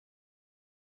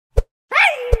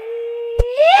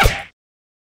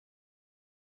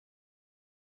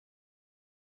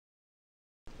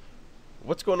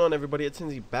What's going on, everybody? It's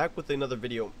Cindy back with another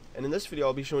video, and in this video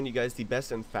I'll be showing you guys the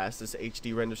best and fastest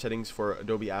HD render settings for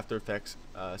Adobe After Effects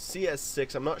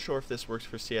CS6. I'm not sure if this works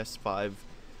for CS5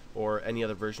 or any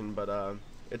other version, but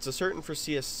it's a certain for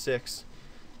CS6.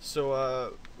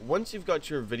 So once you've got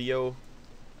your video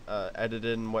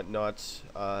edited and whatnot,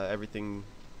 everything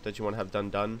that you want to have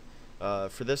done,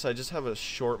 for this I just have a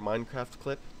short Minecraft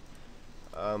clip.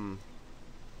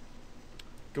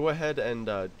 Go ahead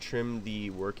and trim the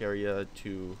work area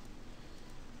to,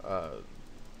 well,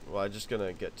 I'm just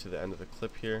gonna get to the end of the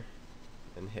clip here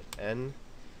and hit N.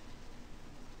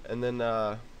 And then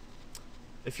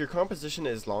if your composition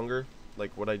is longer,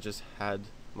 like what I just had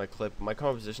my clip, my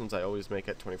compositions I always make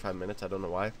at 25 minutes, I don't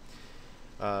know why.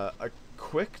 A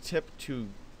quick tip to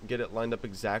get it lined up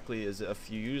exactly is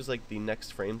if you use like the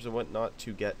next frames and whatnot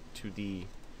to get to the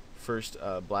first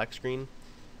black screen,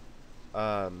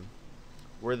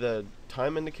 where the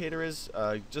time indicator is,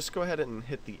 just go ahead and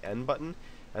hit the N button,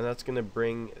 and that's going to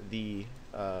bring the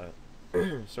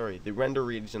the render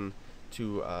region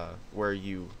to where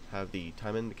you have the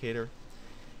time indicator.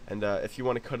 And if you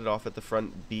want to cut it off at the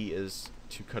front, B is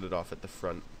to cut it off at the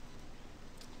front.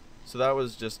 So that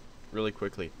was just really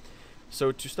quickly.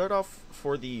 So to start off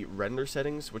for the render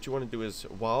settings, what you want to do is,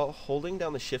 while holding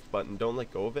down the shift button, don't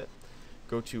let go of it,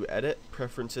 go to Edit,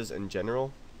 Preferences, and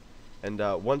General. And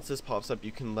once this pops up,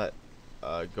 you can let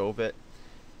go of it.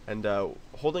 And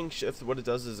holding shift, what it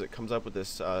does is it comes up with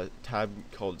this tab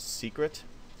called Secret.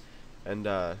 And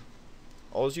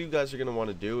all you guys are going to want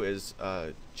to do is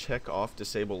check off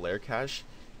Disable Layer Cache,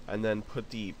 and then put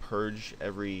the purge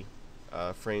every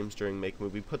frames during Make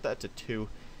Movie. Put that to 2.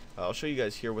 I'll show you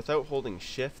guys here without holding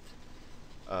shift.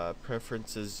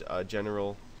 Preferences,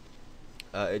 General,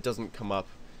 it doesn't come up.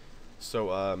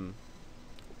 So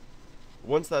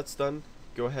once that's done,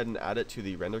 go ahead and add it to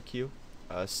the render queue.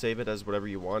 Save it as whatever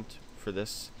you want for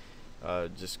this.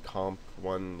 Just comp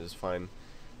 1 is fine.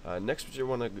 Next, what you're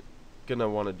gonna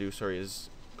want to do, is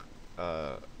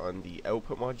on the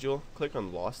output module, click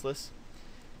on lossless,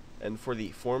 and for the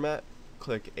format,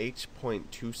 click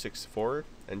H.264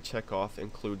 and check off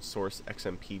include source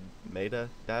XMP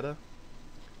metadata.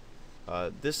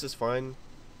 This is fine.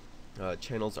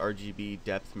 Channels RGB,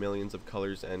 depth, millions of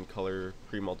colors, and color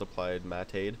pre-multiplied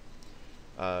matte.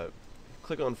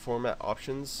 Click on format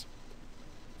options.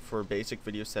 For basic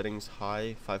video settings,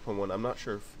 high 5.1. I'm not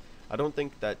sure if, I don't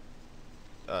think that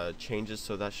changes,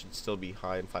 so that should still be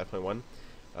high in 5.1.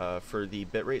 For the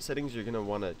bitrate settings, you're going to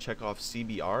want to check off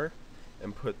CBR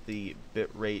and put the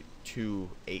bitrate to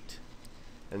 8,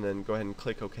 and then go ahead and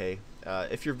click OK.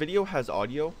 If your video has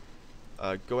audio,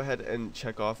 go ahead and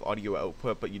check off audio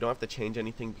output, but you don't have to change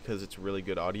anything because it's really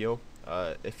good audio.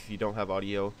 If you don't have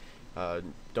audio,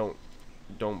 don't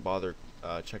bother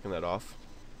checking that off.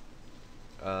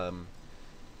 You're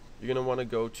gonna want to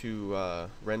go to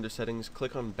render settings,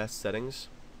 click on best settings,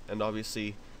 and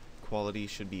obviously quality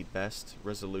should be best,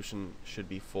 resolution should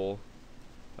be full,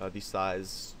 the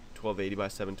size 1280 by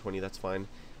 720, that's fine.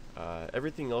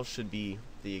 Everything else should be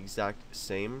the exact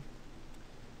same.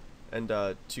 And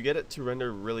to get it to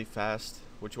render really fast,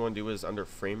 what you want to do is under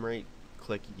frame rate,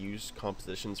 click use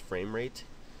compositions frame rate,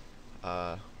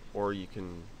 or you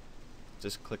can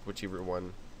just click whichever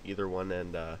one, either one,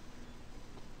 and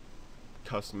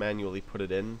manually put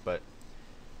it in, but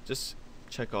just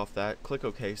check off that, click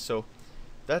OK. So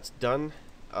that's done.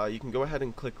 You can go ahead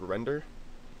and click render,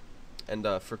 and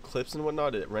for clips and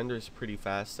whatnot, it renders pretty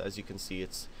fast. As you can see,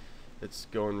 it's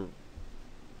going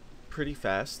pretty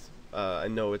fast. I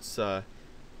know it's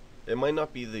it might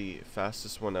not be the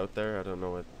fastest one out there. I don't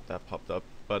know what that popped up,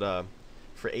 but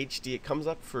for HD, it comes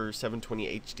up for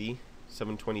 720 HD,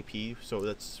 720p, so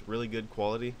that's really good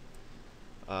quality.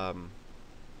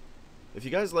 If you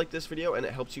guys like this video and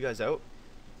it helps you guys out,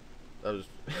 that was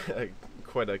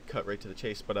quite a cut right to the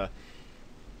chase, but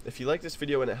if you like this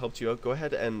video and it helped you out, go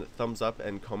ahead and thumbs up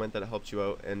and comment that it helped you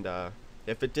out. And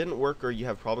if it didn't work or you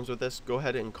have problems with this, go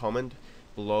ahead and comment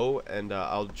below, and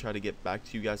I'll try to get back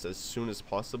to you guys as soon as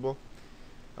possible.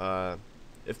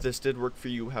 If this did work for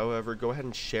you, however, go ahead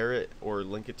and share it or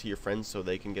link it to your friends so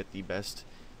they can get the best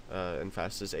and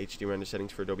fastest HD render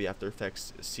settings for Adobe After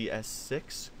Effects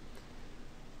CS6.